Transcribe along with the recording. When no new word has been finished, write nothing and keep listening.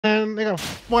And they got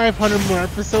 500 more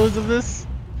episodes of this.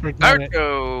 Forget it.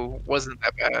 Naruto wasn't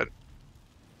that bad.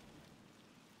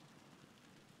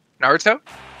 Naruto?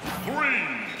 3,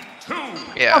 2,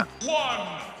 Yeah.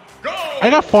 1, go! I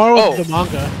got far with Oh. the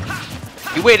manga.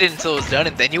 You waited until it was done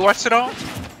and then you watched it all?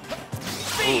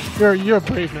 Ooh. You're a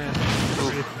brave man. You're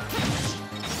a brave man.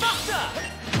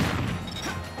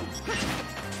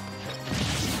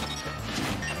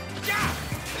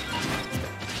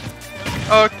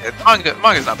 Oh, okay.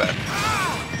 Manga's not bad.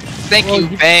 Thank Well, you,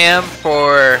 you- Bam,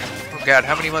 for... Oh god,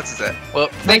 how many months is that? Well,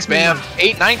 thanks, 19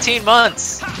 Bam. 19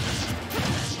 months!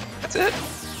 That's it?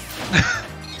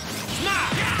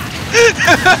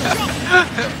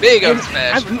 Big up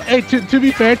smash. Hey, to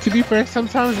be fair,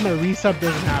 sometimes my resub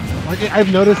doesn't happen. Like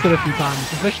I've noticed it a few times,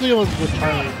 especially with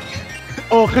Charlie.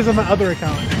 Oh, because of my other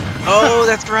account. Oh,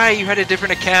 that's right, you had a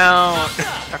different account.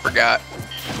 I forgot.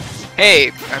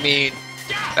 Hey, I mean,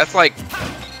 that's like...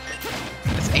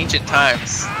 That's ancient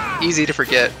times. Easy to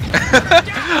forget.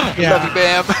 Yeah. Love you,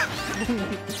 Bam.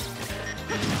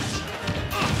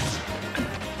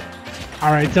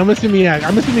 Alright, so I'm assuming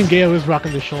Gayo is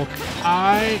rocking the Shulk.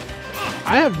 I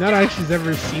have not actually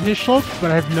ever seen his Shulk, but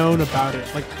I've known about it.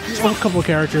 Like a couple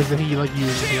characters that he like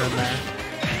uses here and there.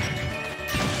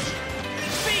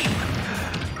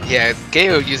 Yeah,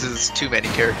 Gayo uses too many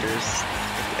characters.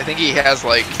 I think he has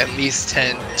like at least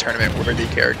 10 tournament-worthy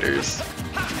characters.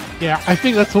 Yeah, I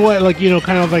think that's what, like, you know,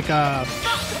 kind of like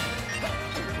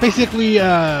basically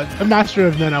a master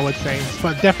of none, I would say.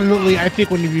 But definitely, I think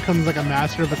when he becomes like a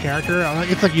master of a character,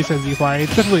 it's like you said, Z-Fly,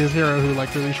 it's definitely his hero who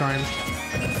like really shines.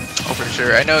 Oh, for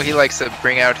sure. I know he likes to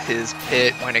bring out his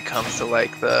pit when it comes to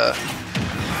like the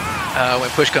when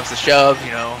push comes to shove.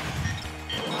 You know,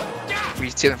 we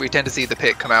tend to see the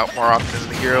pit come out more often than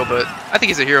the hero, but I think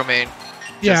he's a hero main.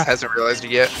 Just hasn't realized it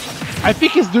yet. I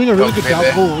think he's doing a really good job.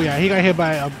 Maybe. Oh yeah, he got hit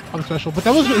by a punk special, but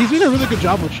he's doing a really good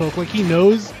job with Shulk. Like he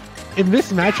knows in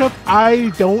this matchup, I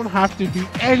don't have to be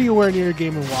anywhere near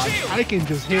Game & Watch. I can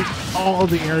just hit all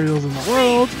the aerials in the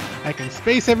world. I can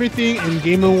space everything, and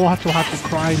Game & Watch will have to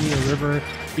cry me a river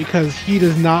because he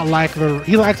does not like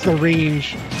he lacks the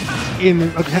range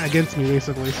against me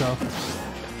basically. So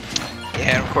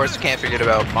yeah, and of course we can't forget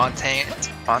about Monteant.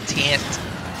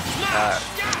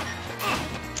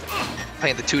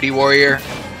 Playing the 2D warrior.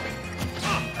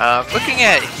 Looking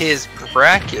at his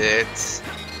bracket,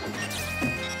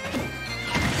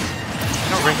 I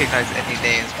don't recognize any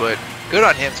names, but good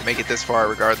on him to make it this far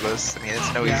regardless. I mean,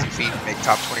 it's no easy feat to make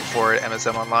top 24 at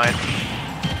MSM Online.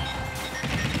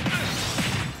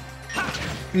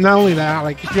 not only that,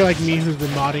 like if you're like me who's been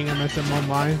modding MSM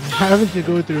Online, having to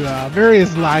go through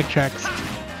various lag checks,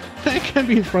 it can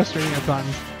be frustrating at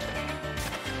times.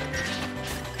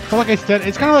 But like I said,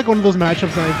 it's kind of like one of those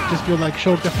matchups that I just feel like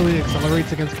Shulk definitely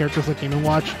accelerates against characters like Game &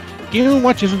 Watch. Game &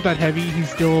 Watch isn't that heavy, he's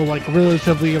still like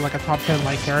relatively like a top 10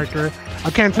 light character.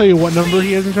 I can't tell you what number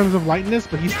he is in terms of lightness,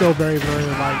 but he's still very, very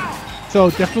light. So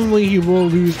definitely he will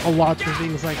lose a lot to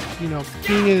things like, you know,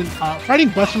 being in, fighting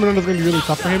Busterman is going to be really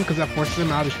tough for him because that forces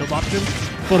him out of shield options.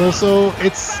 But also,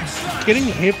 it's getting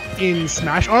hit in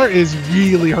Smash Art is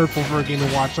really hurtful for a Game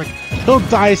 & Watch. Like, he'll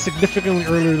die significantly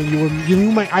earlier than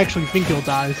you might actually think he'll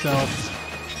die, so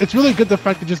it's really good the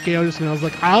fact that just Gayo just knows,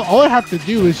 like, all I have to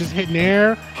do is just hit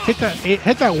Nair, hit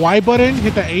that Y button,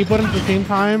 hit that A button at the same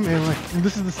time, and like,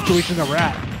 this is the situation that we're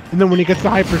at. And then when he gets the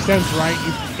high percents, right,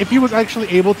 if he was actually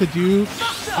able to do,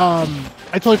 I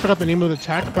totally forgot the name of the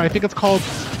tech, but I think it's called,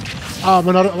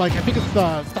 another, like, I think it's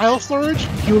the style storage,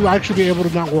 he will actually be able to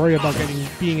not worry about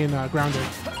being in grounded.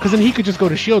 Because then he could just go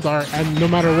to shield art, and no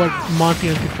matter what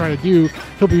Monteant could try to do,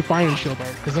 he'll be fine in shield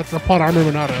art, because that's the plot armor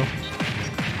Minato.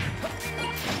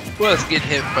 Well, it's getting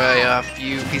hit by a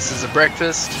few pieces of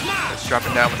breakfast. It's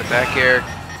dropping down with the back air.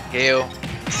 Gayo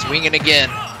swinging again.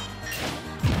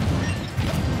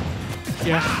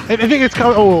 Yeah, I think it's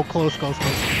coming. Oh, close.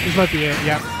 This might be it.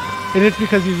 Yeah, and it's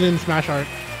because he's in Smash Art.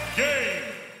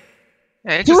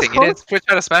 Yeah, interesting. He didn't switch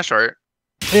out of Smash Art.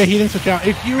 Yeah, he didn't switch out.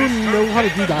 If you know how to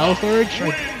do dial storage,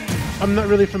 like, I'm not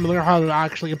really familiar how to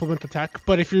actually implement the tech,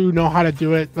 but if you know how to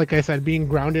do it, like I said, being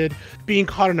grounded, being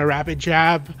caught in a rapid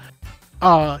jab,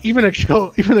 even a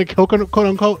kill, quote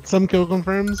unquote, some kill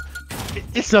confirms,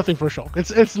 it's nothing for Shulk.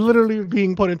 It's literally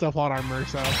being put into plot armor.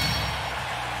 So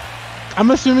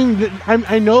I'm assuming that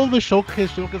I know his Shulk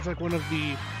is like one of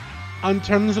the, in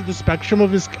terms of the spectrum of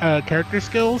his character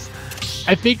skills,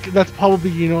 I think that's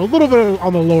probably, you know, a little bit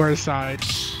on the lower side.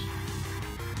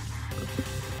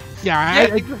 Yeah,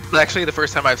 it's actually the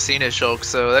first time I've seen his Shulk,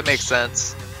 so that makes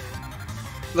sense.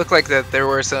 Looked like that there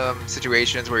were some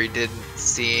situations where he didn't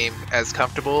seem as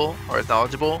comfortable or as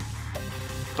knowledgeable,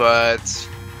 but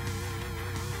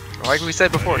like we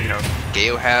said before, you know,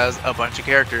 Gayo has a bunch of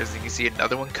characters, and you see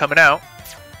another one coming out.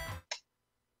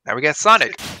 Now we got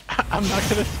Sonic. I'm not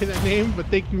gonna say that name, but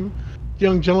thank you,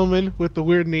 young gentleman with the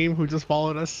weird name who just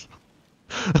followed us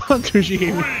on Tushi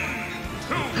Gaming.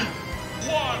 3,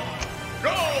 2, 1,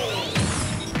 go!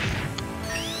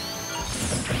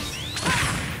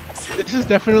 This is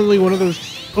definitely one of the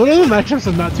matchups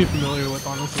I'm not too familiar with,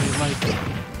 honestly. Like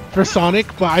for Sonic,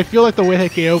 but I feel like the way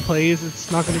that Gayo plays,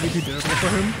 it's not going to be too difficult for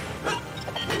him.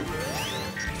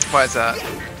 Why is that?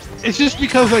 It's just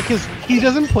because like he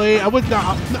doesn't play. I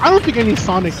don't think any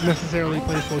Sonic necessarily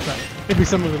plays full time. Maybe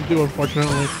some of them do,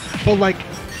 unfortunately. But like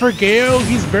for Gayo,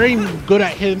 he's very good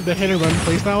at the hit and run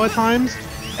playstyle at times.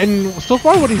 And so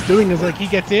far, what he's doing is like he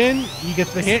gets in, he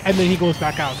gets the hit, and then he goes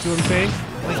back out. See what I'm saying?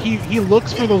 Like he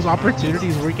looks for those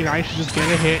opportunities where he can actually just get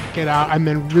a hit, get out, and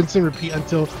then rinse and repeat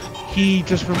until he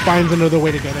just finds another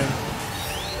way to get in.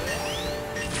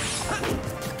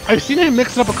 I've seen him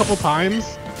mix it up a couple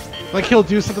times. Like he'll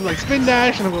do something like spin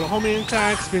dash and he'll go to homing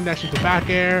attack, spin dash into back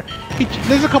air.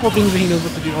 There's a couple things that he knows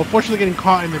what to do. Unfortunately, getting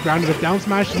caught in the grounded up down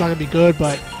smash is not gonna be good.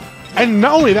 And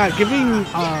not only that,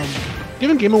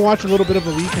 giving Game & Watch a little bit of a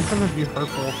lead can sometimes be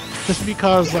hurtful, just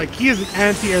because like he is an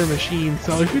anti-air machine.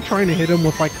 So if you're trying to hit him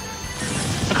with like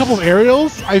a couple of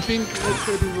aerials, I think it's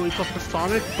gonna be really tough for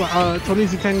Sonic. But Tony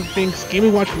Z10 thinks Game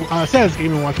 & Watch says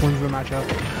Game & Watch wins the matchup.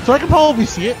 So I can probably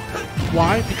see it.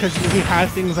 Why? Because he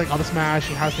has things like up smash,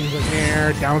 he has things like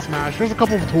air, down smash. There's a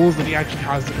couple of tools that he actually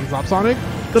has that can stop Sonic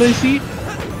that I see.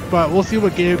 But we'll see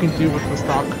what Gayo can do with the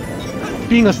stock,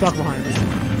 being a stock behind us.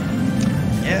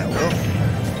 Yeah, well,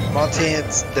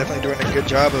 Monteant's definitely doing a good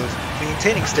job of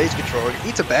maintaining stage control. He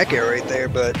eats a back air right there,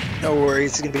 but no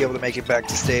worries, he's going to be able to make it back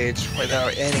to stage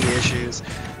without any issues.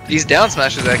 These down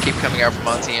smashes that keep coming out from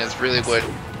Monteant is really what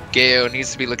Gayo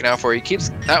needs to be looking out for. He keeps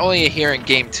not only here in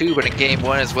game 2, but in game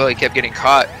 1 as well. He kept getting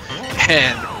caught,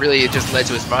 and really it just led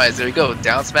to his demise. There you go,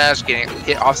 down smash, getting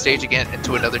hit off stage again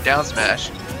into another down smash.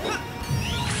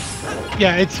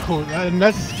 Yeah, it's cool, and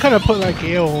that's kind of put like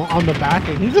Gayo on the back,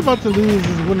 and he's about to lose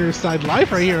his winner's side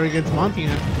life right here against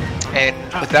Monteant. And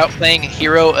without playing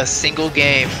Hero a single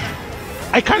game.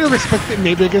 I kind of respect it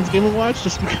maybe against Game & Watch,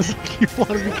 just because you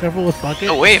want to be careful with Bucket.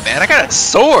 Oh wait, man, I got a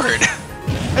sword!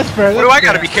 That's fair. What do I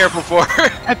gotta be careful for?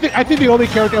 I think the only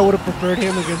character I would have preferred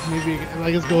him against maybe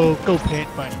like is go Pit,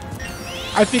 but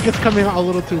I think it's coming out a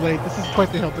little too late. This is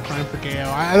quite the hill to climb for Gayo.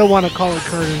 I don't want to call it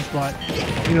curtains, but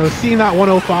you know, seeing that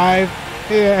 105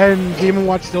 and Game &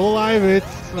 Watch still alive, it's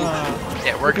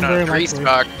yeah, working on a 3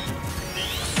 stock.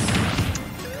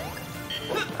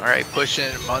 All right,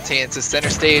 pushing Monteant to center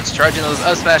stage, charging those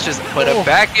up smashes, but a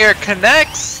back air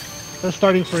connects. The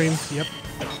starting frames, yep.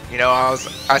 You know,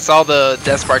 I saw the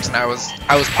death sparks and I was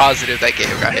positive that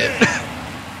Gayo got hit.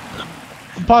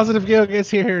 I'm positive Gayo gets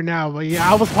here now, but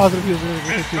yeah, I was positive he was going to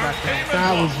get hit too back then.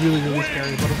 That was really, really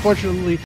scary, but unfortunately,